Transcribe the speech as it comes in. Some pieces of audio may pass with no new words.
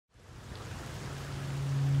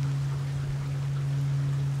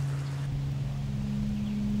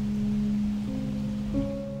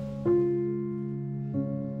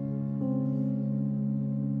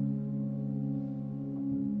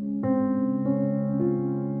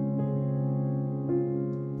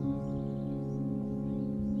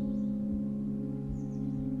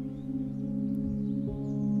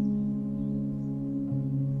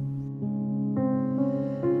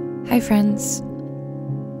Hi friends.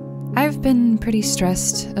 I've been pretty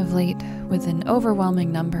stressed of late with an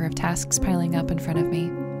overwhelming number of tasks piling up in front of me.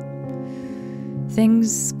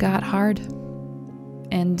 Things got hard,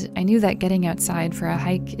 and I knew that getting outside for a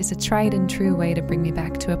hike is a tried and true way to bring me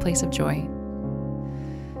back to a place of joy.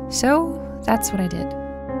 So that's what I did.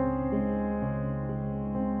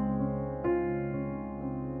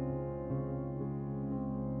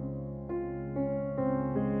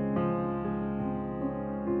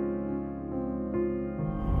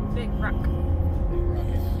 Big rock.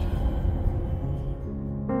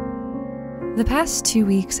 The past 2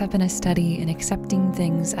 weeks have been a study in accepting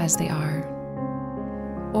things as they are.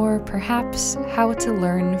 Or perhaps how to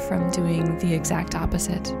learn from doing the exact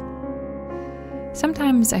opposite.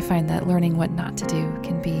 Sometimes I find that learning what not to do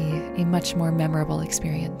can be a much more memorable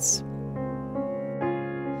experience.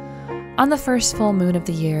 On the first full moon of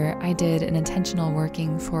the year, I did an intentional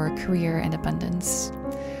working for career and abundance.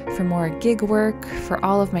 For more gig work, for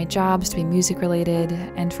all of my jobs to be music-related,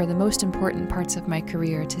 and for the most important parts of my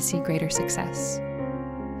career to see greater success.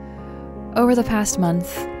 Over the past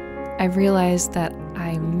month, I've realized that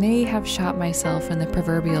I may have shot myself in the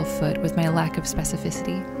proverbial foot with my lack of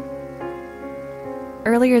specificity.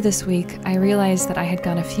 Earlier this week, I realized that I had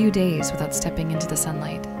gone a few days without stepping into the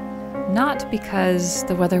sunlight. Not because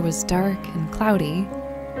the weather was dark and cloudy.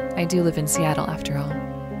 I do live in Seattle after all.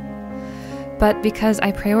 But because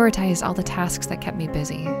I prioritized all the tasks that kept me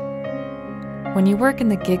busy. When you work in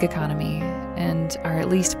the gig economy and are at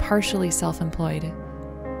least partially self-employed,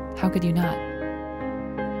 how could you not?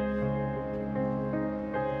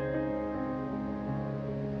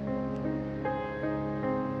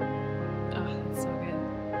 Oh, that's so good.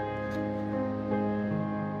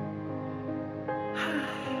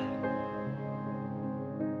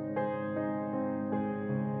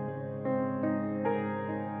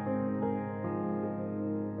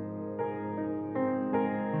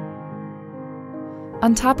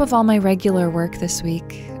 On top of all my regular work this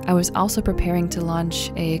week, I was also preparing to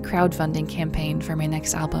launch a crowdfunding campaign for my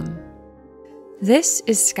next album. This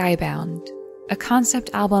is Skybound, a concept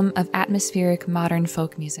album of atmospheric modern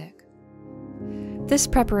folk music. This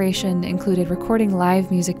preparation included recording live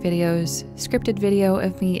music videos, scripted video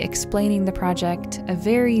of me explaining the project, a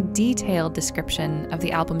very detailed description of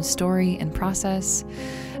the album's story and process,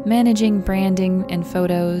 managing branding and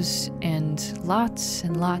photos, and lots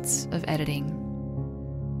of editing.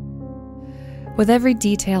 With every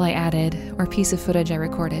detail I added or piece of footage I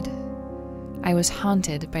recorded, I was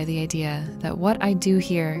haunted by the idea that what I do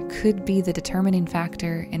here could be the determining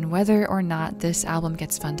factor in whether or not this album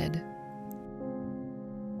gets funded.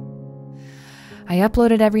 I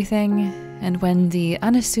uploaded everything, and when the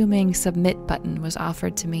unassuming submit button was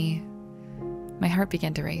offered to me, my heart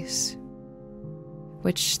began to race,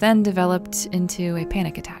 which then developed into a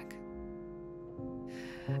panic attack.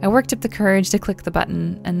 I worked up the courage to click the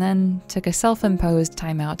button and then took a self-imposed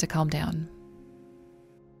timeout to calm down.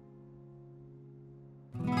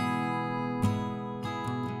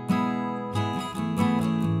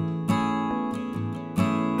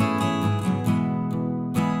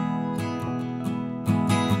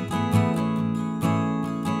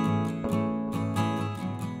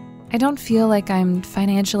 I don't feel like I'm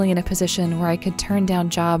financially in a position where I could turn down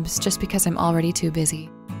jobs just because I'm already too busy.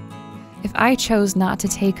 If I chose not to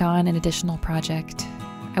take on an additional project,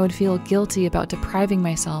 I would feel guilty about depriving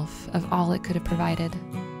myself of all it could have provided.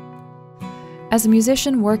 As a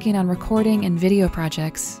musician working on recording and video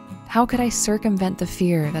projects, how could I circumvent the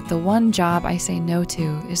fear that the one job I say no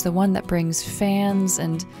to is the one that brings fans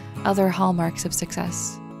and other hallmarks of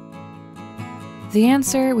success? The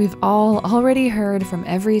answer we've all already heard from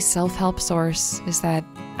every self-help source is that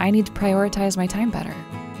I need to prioritize my time better.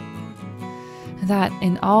 That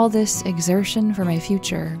in all this exertion for my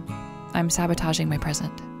future, I'm sabotaging my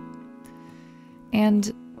present.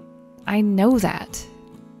 And I know that.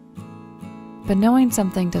 But knowing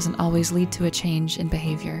something doesn't always lead to a change in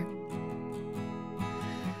behavior.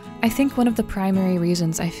 I think one of the primary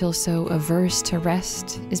reasons I feel so averse to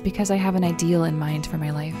rest is because I have an ideal in mind for my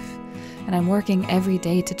life, and I'm working every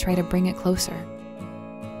day to try to bring it closer.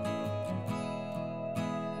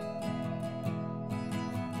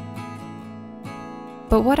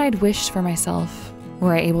 But what I'd wished for myself,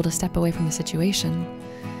 were I able to step away from the situation,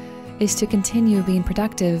 is to continue being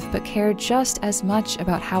productive but care just as much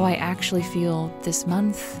about how I actually feel this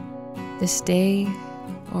month, this day,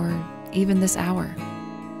 or even this hour.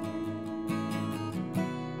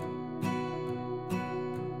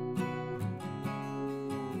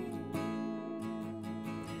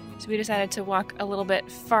 So we decided to walk a little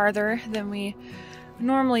bit farther than we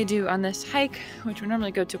normally do on this hike, which we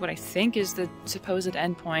normally go to what I think is the supposed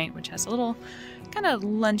endpoint, which has a little kind of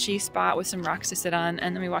lunchy spot with some rocks to sit on.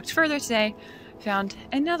 And then we walked further today, found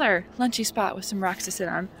another lunchy spot with some rocks to sit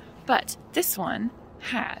on. But this one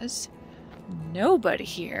has nobody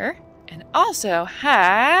here and also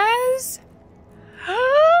has...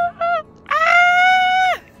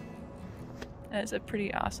 That's a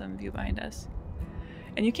pretty awesome view behind us.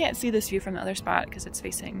 And you can't see this view from the other spot because it's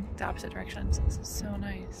facing the opposite direction. So this is so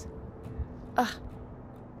nice. Ugh.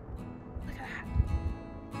 Look at that.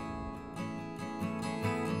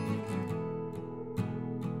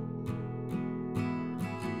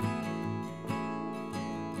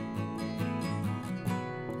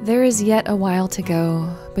 There is yet a while to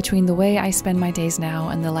go between the way I spend my days now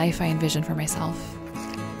and the life I envision for myself.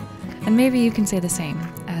 And maybe you can say the same,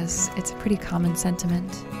 as it's a pretty common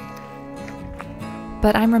sentiment.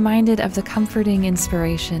 But I'm reminded of the comforting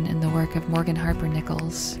inspiration in the work of Morgan Harper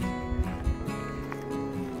Nichols.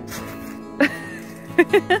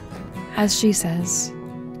 As she says,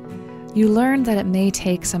 you learn that it may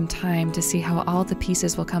take some time to see how all the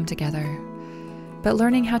pieces will come together, but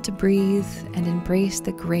learning how to breathe and embrace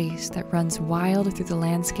the grace that runs wild through the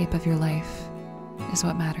landscape of your life is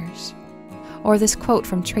what matters. Or this quote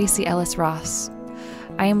from Tracy Ellis Ross,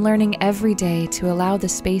 I am learning every day to allow the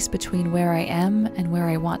space between where I am and where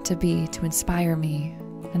I want to be to inspire me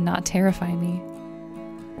and not terrify me.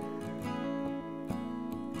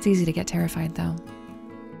 It's easy to get terrified, though.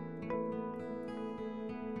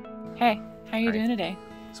 Hey, how are you doing today?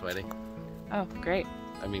 Sweating. Oh, great.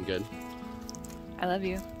 I mean, good. I love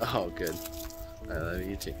you. Oh, good. I love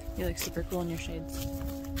you too. You look super cool in your shades.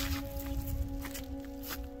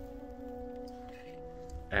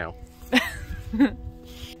 Ow.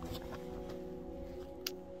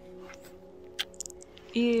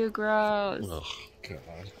 Ew, gross. Oh,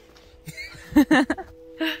 God.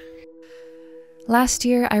 Last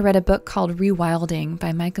year, I read a book called Rewilding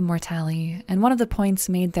by Micah Mortali, and one of the points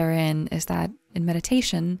made therein is that in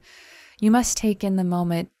meditation, you must take in the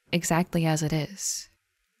moment exactly as it is.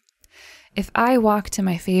 If I walk to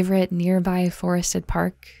my favorite nearby forested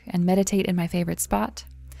park and meditate in my favorite spot,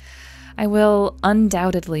 I will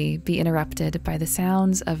undoubtedly be interrupted by the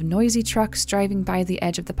sounds of noisy trucks driving by the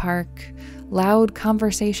edge of the park, loud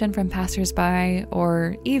conversation from passersby,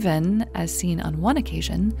 or even, as seen on one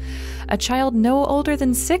occasion, a child no older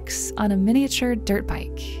than 6 on a miniature dirt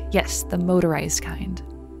bike. Yes, the motorized kind.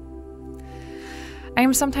 I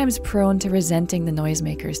am sometimes prone to resenting the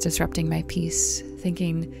noisemakers disrupting my peace,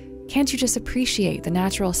 thinking, can't you just appreciate the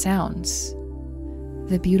natural sounds?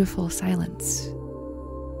 The beautiful silence.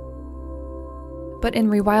 But in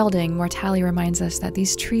Rewilding, Mortali reminds us that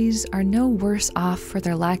these trees are no worse off for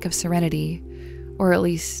their lack of serenity, or at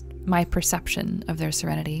least my perception of their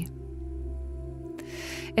serenity.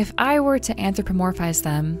 If I were to anthropomorphize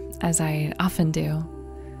them, as I often do,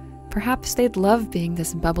 perhaps they'd love being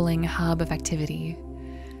this bubbling hub of activity.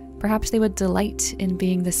 Perhaps they would delight in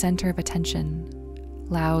being the center of attention,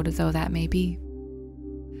 loud though that may be.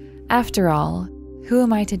 After all, who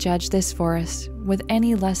am I to judge this forest with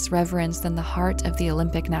any less reverence than the heart of the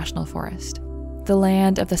Olympic National Forest, the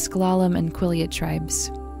land of the Sklallam and Quileute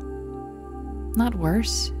tribes? Not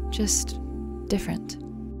worse, just different.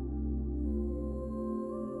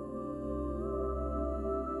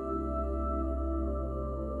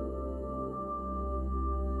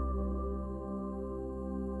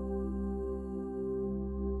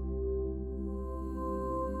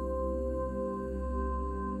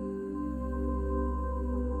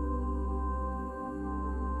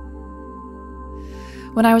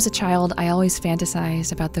 When I was a child, I always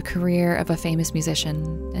fantasized about the career of a famous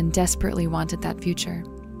musician and desperately wanted that future.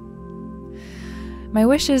 My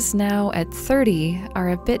wishes now at 30 are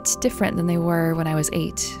a bit different than they were when I was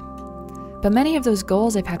 8, but many of those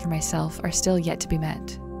goals I've had for myself are still yet to be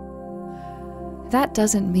met. That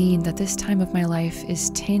doesn't mean that this time of my life is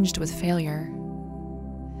tinged with failure.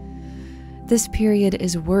 This period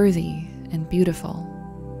is worthy and beautiful.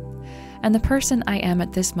 And the person I am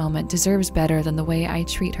at this moment deserves better than the way I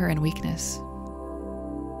treat her in weakness.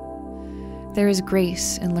 There is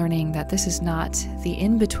grace in learning that this is not the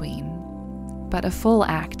in-between, but a full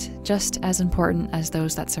act just as important as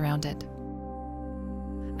those that surround it.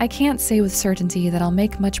 I can't say with certainty that I'll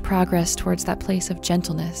make much progress towards that place of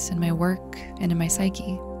gentleness in my work and in my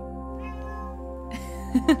psyche.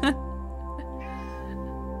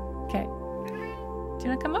 Okay. Do you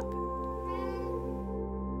want to come up?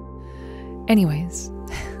 Anyways,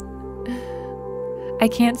 I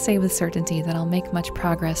can't say with certainty that I'll make much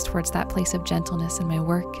progress towards that place of gentleness in my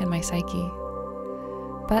work and my psyche,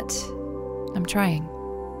 but I'm trying.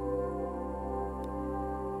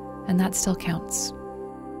 and that still counts.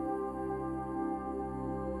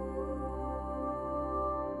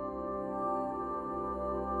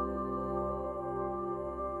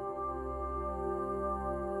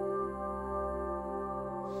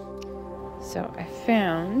 So I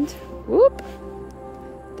found, whoop,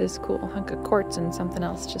 this cool hunk of quartz and something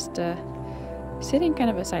else just sitting kind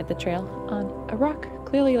of beside the trail on a rock,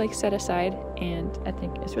 clearly like set aside, and I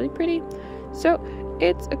think it's really pretty. So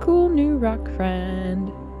it's a cool new rock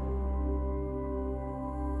friend.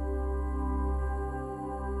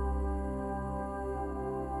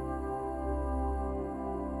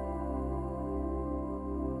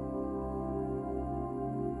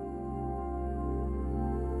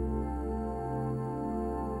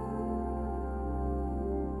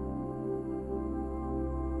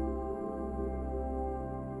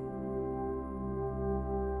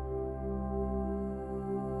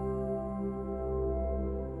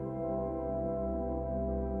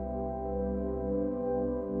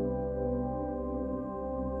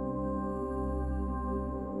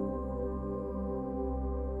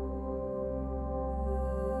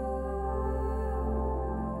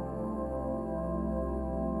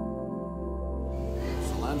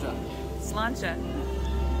 Sláinte.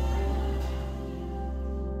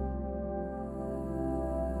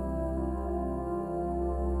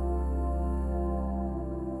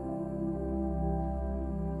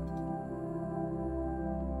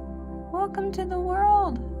 Welcome to the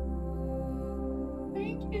world.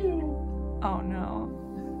 Thank you. Oh no.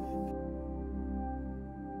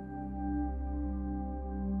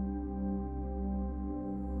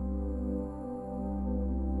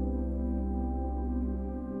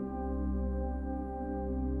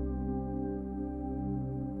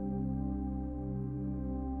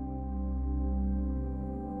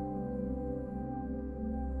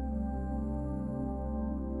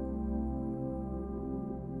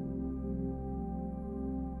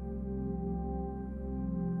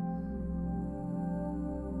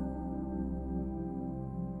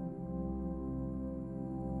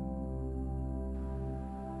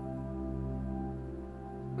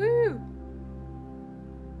 Woo!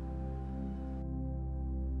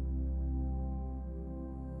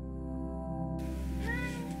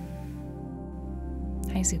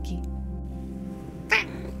 Hi, Zuki.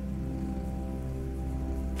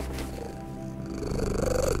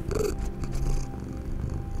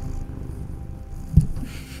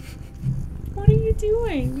 What are you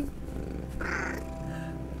doing?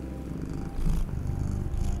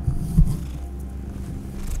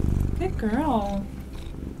 Good girl.